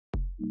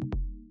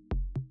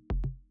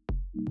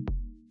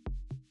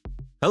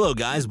Hello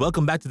guys,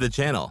 welcome back to the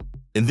channel.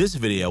 In this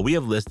video, we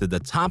have listed the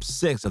top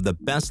 6 of the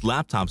best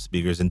laptop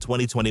speakers in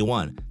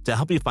 2021 to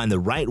help you find the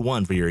right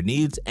one for your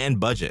needs and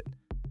budget.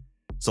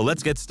 So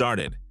let's get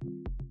started.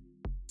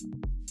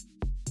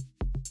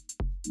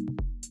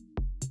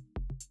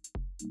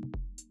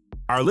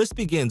 Our list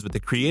begins with the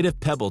Creative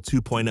Pebble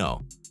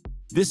 2.0.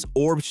 This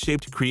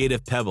orb-shaped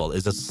Creative Pebble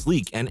is a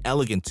sleek and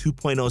elegant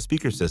 2.0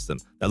 speaker system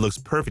that looks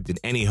perfect in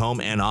any home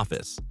and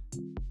office.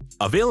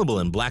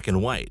 Available in black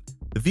and white,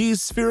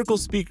 these spherical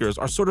speakers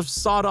are sort of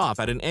sawed off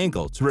at an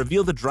angle to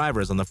reveal the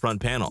drivers on the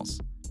front panels.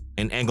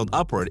 And angled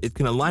upward, it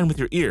can align with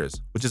your ears,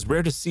 which is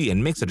rare to see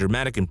and makes a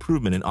dramatic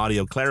improvement in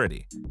audio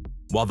clarity.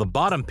 While the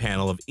bottom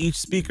panel of each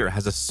speaker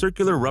has a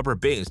circular rubber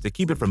base to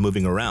keep it from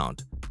moving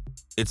around.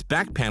 Its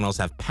back panels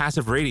have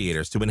passive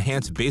radiators to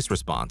enhance bass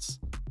response,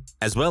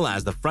 as well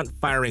as the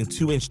front-firing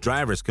 2-inch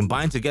drivers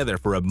combined together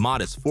for a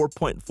modest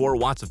 4.4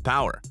 watts of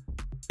power.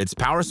 Its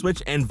power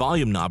switch and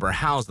volume knob are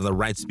housed on the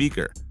right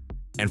speaker.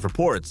 And for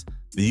ports,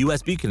 the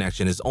USB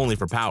connection is only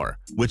for power,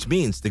 which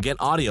means to get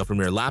audio from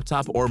your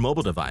laptop or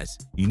mobile device,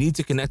 you need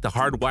to connect the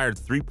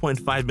hardwired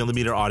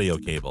 3.5mm audio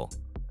cable.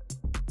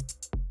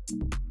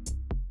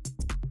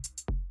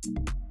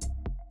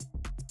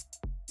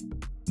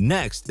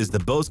 Next is the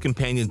Bose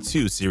Companion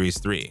 2 Series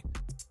 3.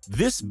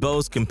 This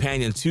Bose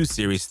Companion 2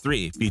 Series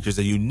 3 features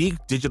a unique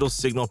digital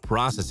signal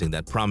processing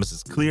that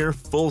promises clear,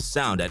 full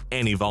sound at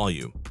any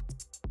volume.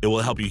 It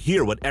will help you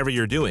hear whatever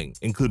you're doing,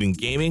 including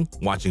gaming,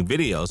 watching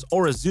videos,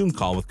 or a Zoom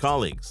call with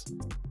colleagues.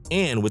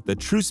 And with the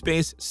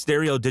TrueSpace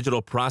stereo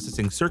digital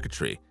processing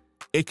circuitry,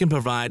 it can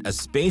provide a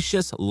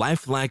spacious,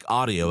 lifelike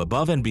audio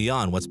above and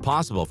beyond what's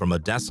possible from a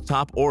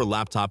desktop or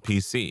laptop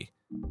PC.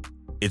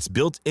 Its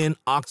built-in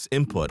aux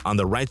input on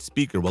the right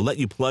speaker will let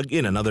you plug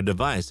in another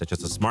device such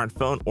as a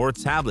smartphone or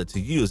tablet to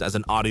use as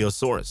an audio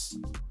source,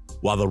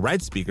 while the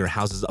right speaker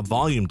houses a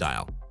volume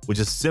dial, which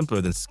is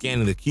simpler than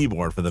scanning the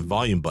keyboard for the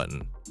volume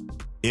button.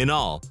 In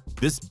all,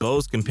 this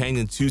Bose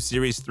Companion 2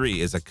 Series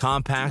 3 is a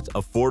compact,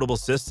 affordable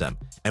system,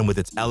 and with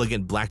its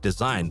elegant black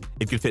design,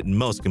 it can fit in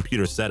most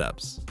computer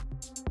setups.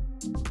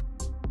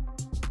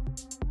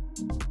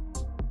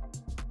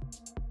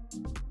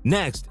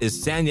 Next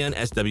is Sanyun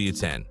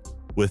SW10.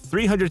 With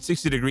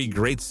 360-degree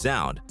great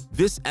sound,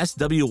 this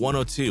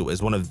SW10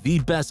 is one of the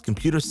best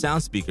computer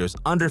sound speakers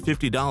under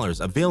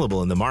 $50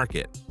 available in the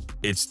market.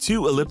 Its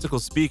 2 elliptical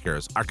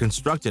speakers are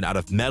constructed out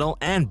of metal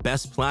and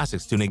best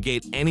plastics to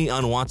negate any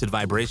unwanted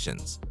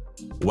vibrations,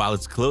 while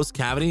its closed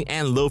cavity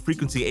and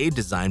low-frequency aid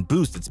design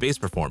boost its bass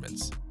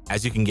performance,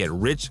 as you can get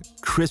rich,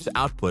 crisp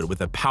output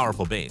with a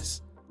powerful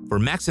bass. For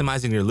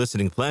maximizing your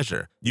listening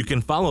pleasure, you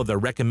can follow the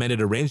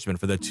recommended arrangement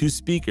for the 2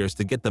 speakers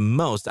to get the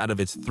most out of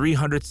its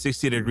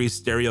 360-degree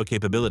stereo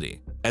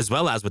capability. As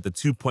well as with the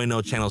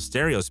 2.0 channel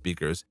stereo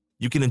speakers,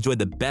 you can enjoy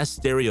the best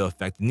stereo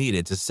effect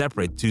needed to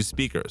separate 2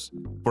 speakers.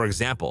 For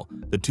example,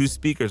 the 2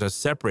 speakers are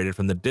separated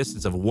from the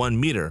distance of 1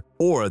 meter,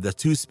 or the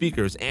 2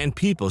 speakers and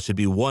people should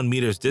be 1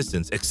 meter's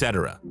distance,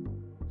 etc.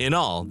 In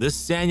all, this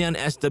Sanyun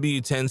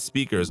SW10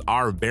 speakers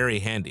are very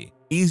handy,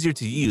 easier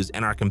to use,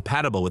 and are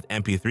compatible with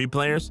MP3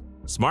 players,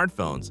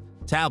 smartphones,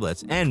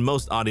 tablets, and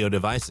most audio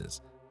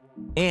devices.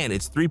 And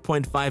its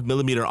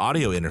 3.5mm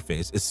audio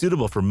interface is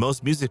suitable for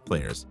most music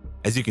players,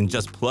 as you can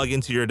just plug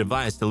into your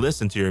device to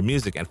listen to your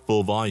music at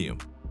full volume.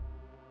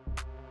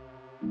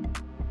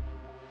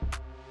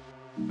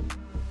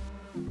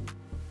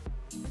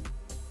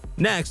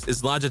 Next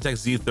is Logitech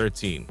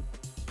Z13.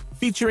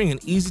 Featuring an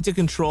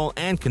easy-to-control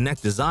and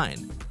connect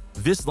design,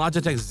 this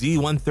Logitech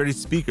Z13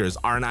 speakers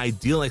are an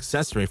ideal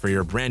accessory for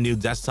your brand new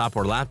desktop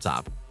or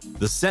laptop.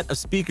 The set of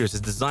speakers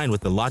is designed with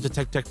the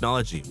Logitech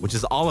technology, which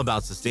is all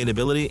about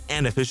sustainability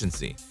and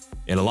efficiency.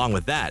 And along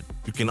with that,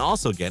 you can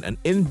also get an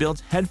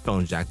inbuilt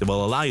headphone jack that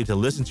will allow you to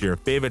listen to your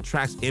favorite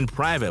tracks in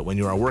private when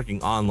you are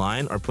working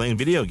online or playing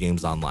video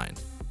games online.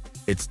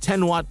 Its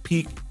 10-watt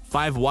peak,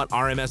 5-watt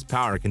RMS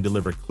power can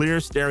deliver clear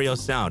stereo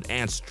sound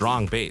and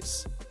strong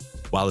bass,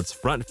 while its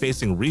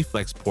front-facing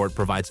reflex port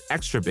provides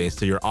extra bass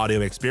to your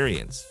audio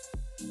experience.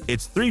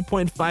 Its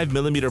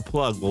 3.5mm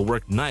plug will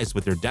work nice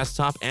with your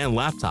desktop and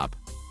laptop.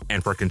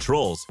 And for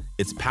controls,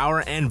 its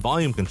power and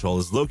volume control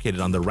is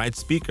located on the right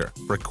speaker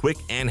for quick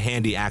and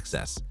handy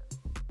access.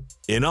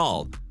 In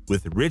all,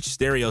 with rich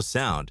stereo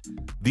sound,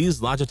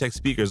 these Logitech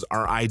speakers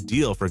are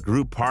ideal for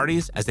group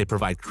parties as they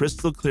provide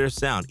crystal clear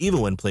sound even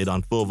when played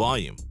on full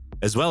volume,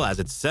 as well as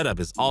its setup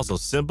is also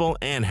simple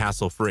and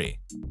hassle-free.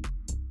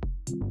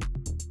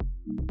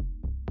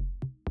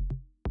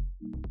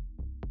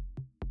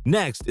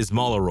 Next is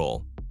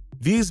Moloroll.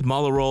 These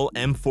Moloroll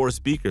M4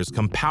 speakers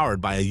come powered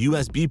by a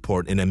USB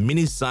port in a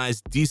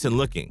mini-sized,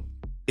 decent-looking.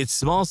 Its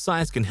small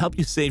size can help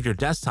you save your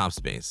desktop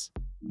space,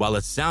 while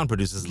its sound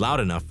produces loud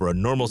enough for a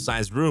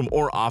normal-sized room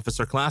or office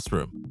or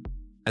classroom.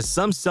 As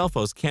some cell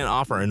phones can't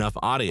offer enough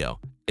audio,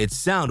 its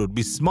sound would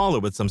be smaller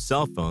with some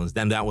cell phones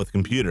than that with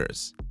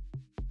computers.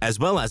 As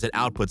well as it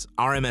outputs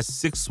RMS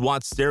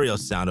 6-watt stereo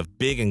sound of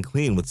big and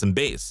clean with some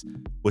bass,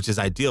 which is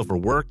ideal for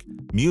work,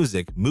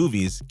 music,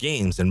 movies,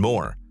 games, and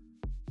more.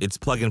 Its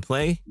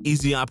plug-and-play,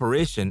 easy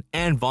operation,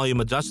 and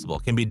volume adjustable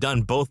can be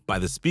done both by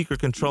the speaker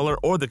controller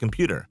or the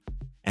computer.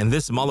 And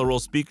this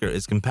Moloroll speaker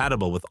is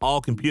compatible with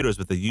all computers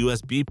with a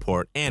USB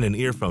port and an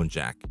earphone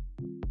jack.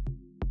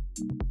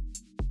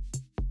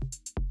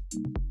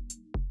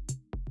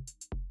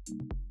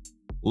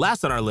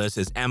 Last on our list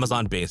is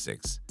Amazon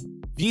Basics.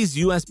 These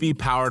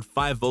USB-powered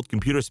 5-volt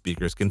computer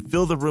speakers can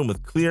fill the room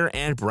with clear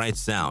and bright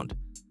sound.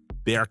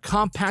 They are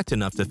compact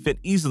enough to fit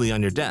easily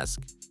on your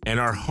desk and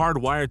are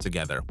hardwired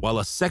together, while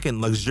a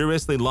second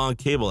luxuriously long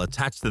cable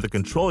attached to the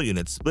control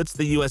unit splits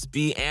the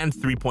USB and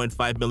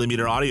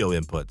 3.5mm audio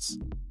inputs.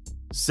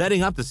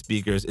 Setting up the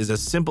speakers is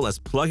as simple as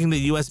plugging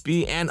the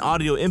USB and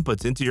audio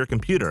inputs into your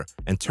computer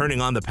and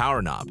turning on the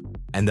power knob,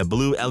 and the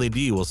blue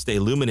LED will stay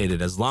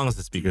illuminated as long as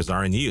the speakers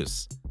are in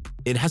use.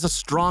 It has a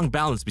strong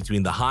balance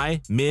between the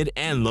high, mid,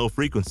 and low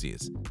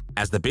frequencies,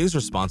 as the bass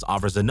response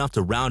offers enough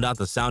to round out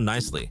the sound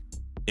nicely.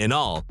 In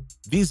all,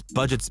 these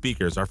budget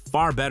speakers are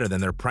far better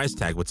than their price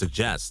tag would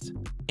suggest.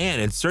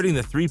 And inserting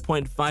the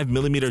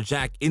 3.5mm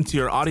jack into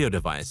your audio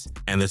device,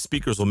 and the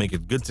speakers will make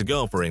it good to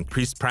go for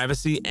increased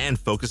privacy and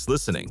focused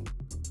listening.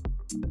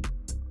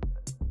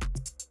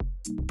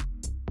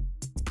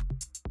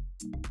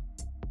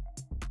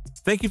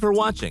 Thank you for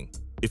watching.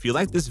 If you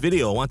liked this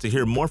video and want to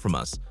hear more from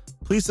us,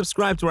 please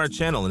subscribe to our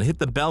channel and hit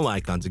the bell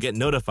icon to get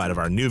notified of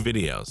our new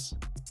videos.